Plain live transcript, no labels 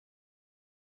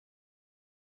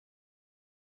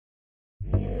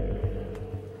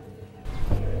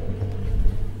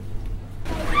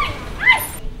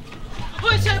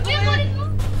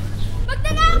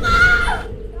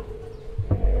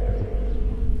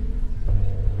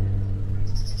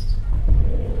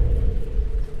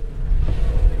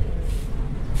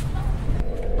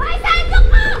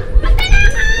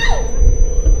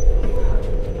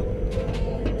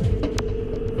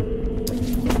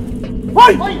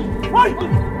Hoy!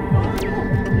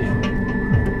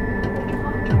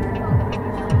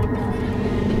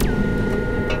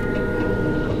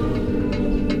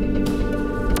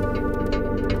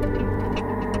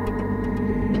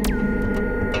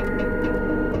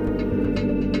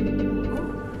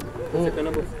 Ito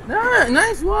na, boss.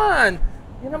 Nice one!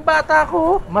 Yan ang bata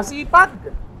ko, masipag.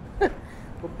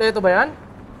 Kompleto ba yan?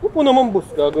 Opo naman,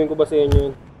 boss. Gagawin ko ba sa inyo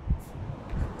yun?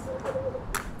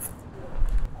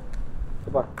 Ito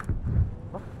ba?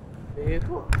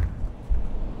 Ito.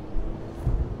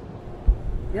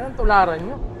 Yan ang tularan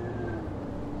nyo.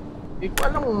 Hindi ko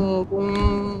alam kung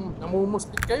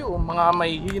namumuslit kayo, mga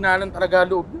may hina lang talaga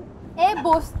loob nyo. Eh,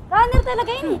 boss, runner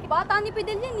talaga yun eh. Bata ni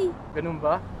Fidel yan eh. Ganun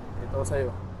ba? Ito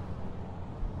sa'yo.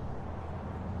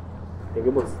 Thank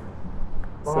you, boss.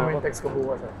 Baka may text ko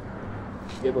bukas ah.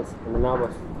 Sige, boss. Naman na,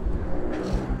 boss.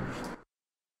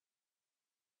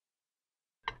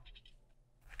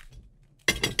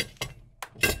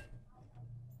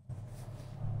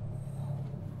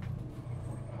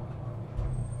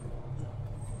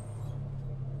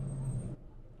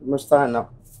 Kumusta, anak?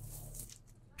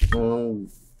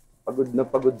 Pagod na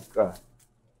pagod ka.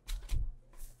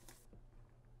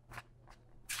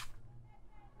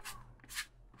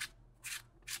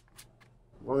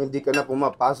 Kung hindi ka na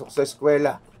pumapasok sa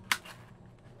eskwela,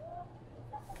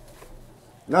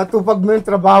 natupag mo yung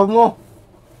trabaho mo.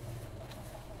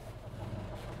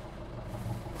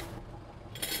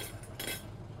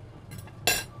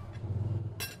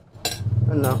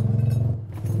 Anak,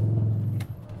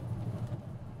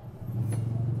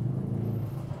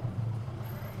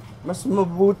 mas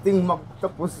mabuting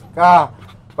magtapos ka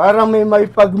para may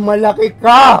pagmalaki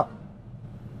ka.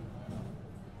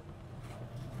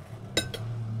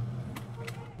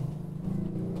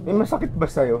 May masakit ba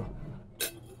sa'yo?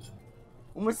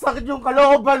 Kung masakit yung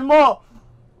kalooban mo,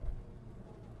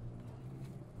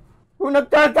 kung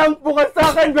nagtatampo ka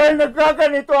sa akin dahil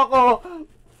nagkaganito ako,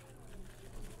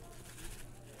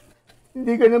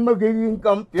 hindi ka na magiging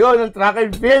kampiyon ng track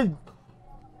and field.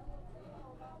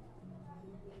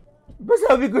 Diba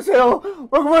sabi ko sa'yo,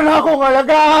 wag mo na akong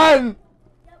alagaan!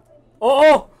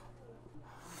 Oo!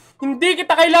 Hindi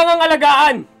kita kailangang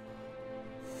alagaan!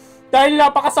 Dahil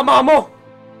napakasama mo!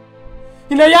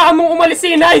 Hinayaan mong umalis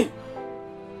si Inay!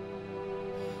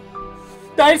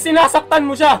 Dahil sinasaktan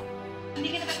mo siya!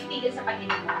 Hindi kita patitigil sa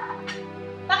pagdinig mo.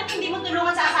 Bakit hindi mo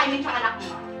tulungan sa assignment ng anak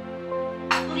mo?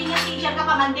 Turing na teacher ka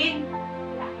pa man din.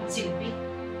 Wala kang silbi.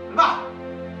 Ano ba?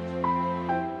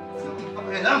 Hindi ka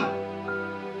pakialam.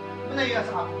 Ano na iya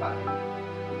sa kapatid?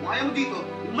 Kung ayaw mo dito,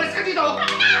 umalis ka dito!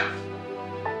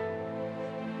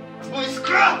 Boys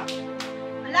ka!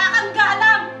 Wala kang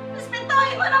galang!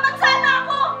 Respetuhin mo naman sana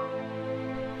ako!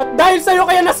 At dahil sa'yo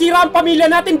kaya nasira ang pamilya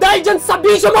natin dahil dyan sa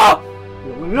bisyo mo!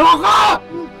 Yung loka!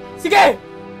 Sige!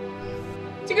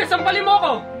 Sige, sampalin mo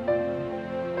ako!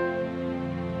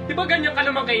 Di ba ganyan ka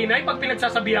naman kay Inay pag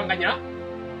pinagsasabihan ka niya?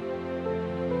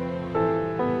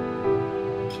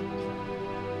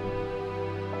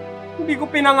 Hindi ko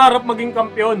pinangarap maging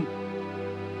kampiyon.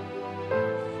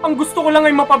 Ang gusto ko lang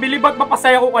ay mapabilib at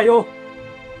mapasaya ko kayo.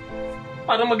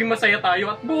 Para maging masaya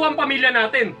tayo at buo ang pamilya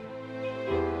natin.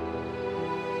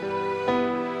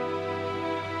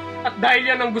 At dahil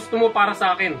yan ang gusto mo para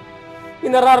sa akin,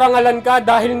 inararangalan ka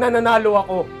dahil nananalo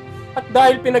ako. At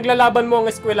dahil pinaglalaban mo ang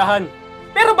eskwelahan.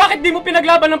 Pero bakit di mo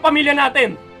pinaglaban ang pamilya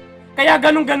natin? Kaya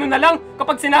ganun-ganun na lang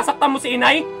kapag sinasaktan mo si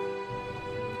Inay?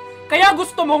 Kaya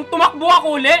gusto mong tumakbo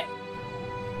ako uli?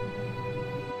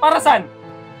 Para saan?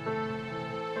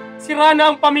 Sira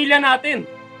na ang pamilya natin.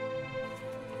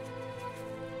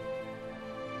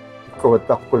 Ikaw at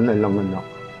ako na lang, anak.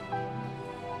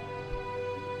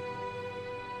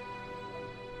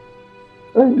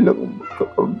 Ay lang ang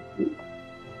magkakampi.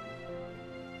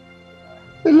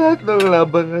 Sa lahat ng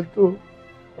laban na to.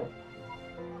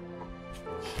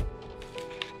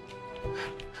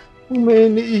 Kung may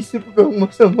iniisip kang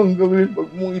masamang gawin,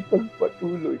 wag mong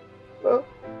ipagpatuloy. Ha?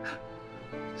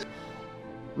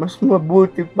 Mas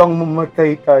mabuti pang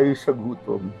mamatay tayo sa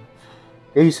gutom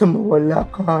kaysa mawala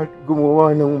ka at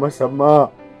gumawa ng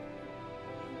masama.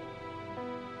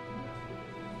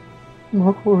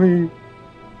 Makoy.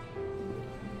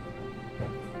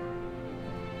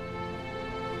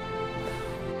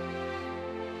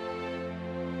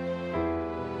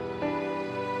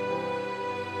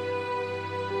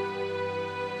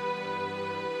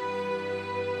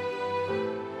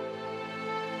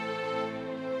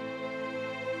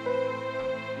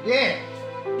 Sige,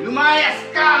 lumayas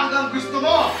ka hanggang gusto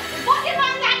mo! Ubusin mo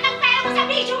ang lahat ng pera mo sa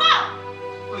bisyo mo!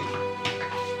 Uy,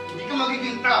 hindi ka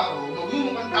magiging tao,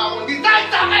 magmumukhang tao, hindi dahil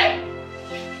sa akin!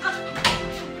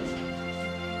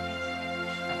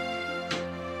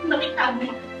 itago.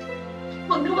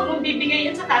 Huwag na huwag mong bibigay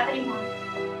yan sa tatay mo.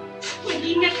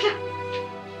 Mag-ingat ka.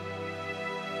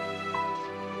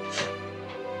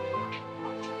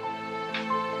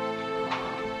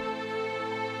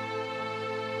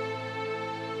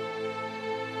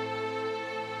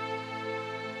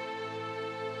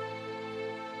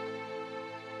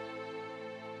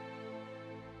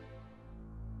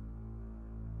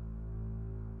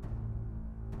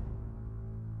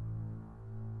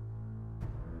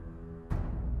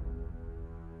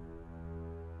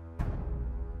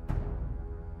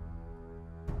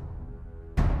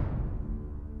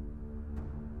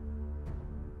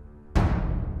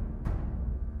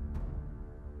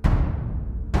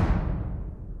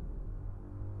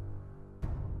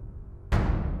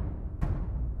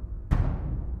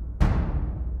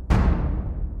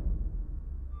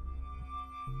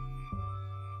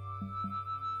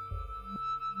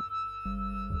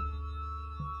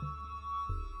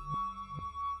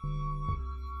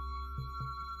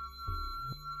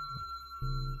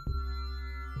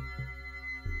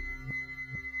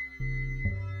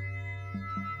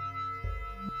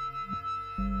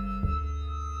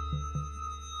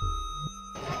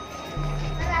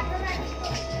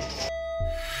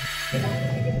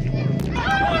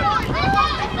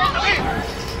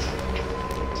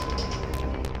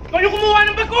 Kayo kumuha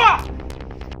ng bag ko ah!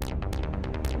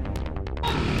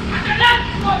 Ano lang?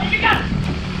 Ibigan!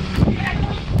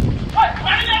 Hoy!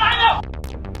 Ano?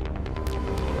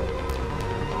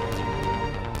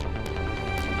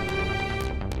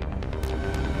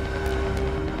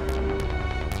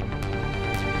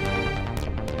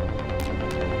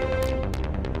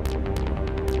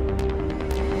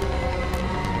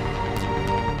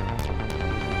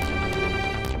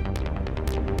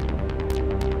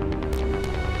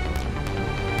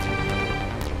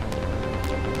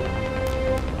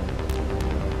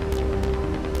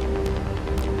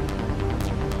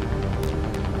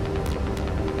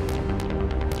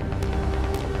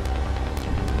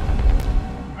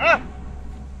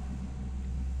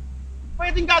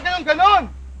 Pwedeng gaganon-ganon!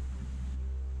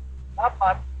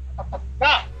 Dapat, tapat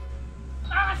ka!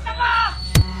 Takas ka ba?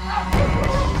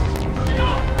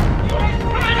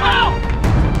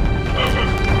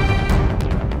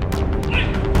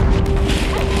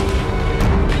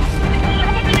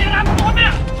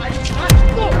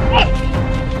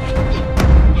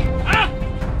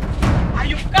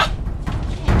 Ayok ka!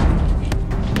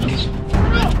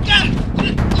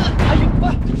 Ayok ba?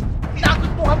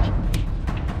 Tinakot mo kami!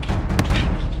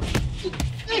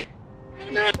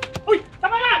 Uy!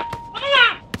 Tama na! Tama na!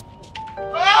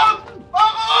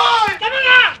 Bakoy! Tama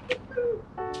na!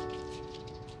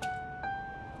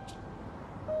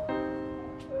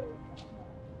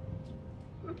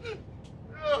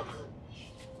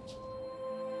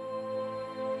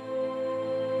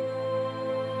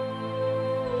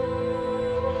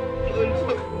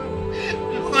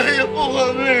 Kaya po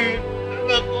kami.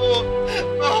 Anak ko.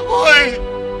 Bakoy!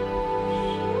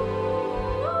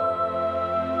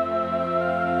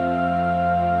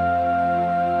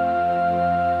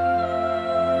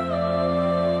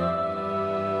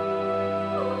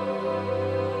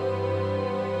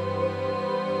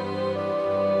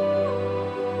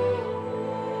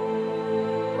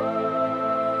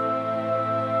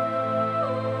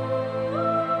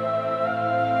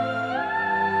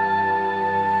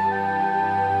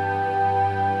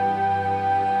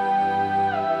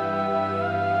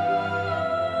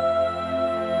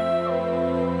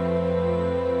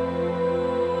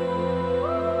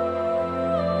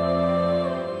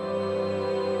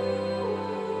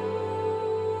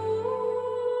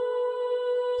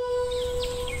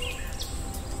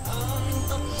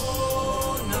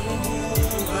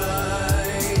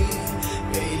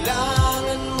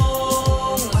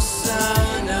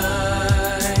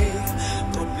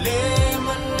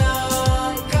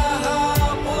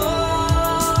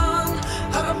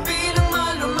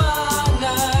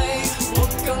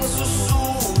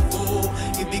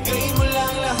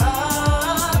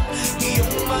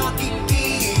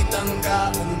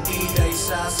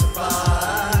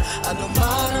 Ano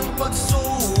man ang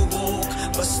pagsubok,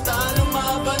 basta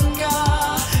lumaban ka.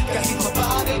 Kahit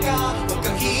mabagal ka, huwag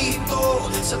kang hihinto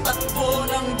sa takbo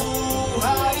ng buhay.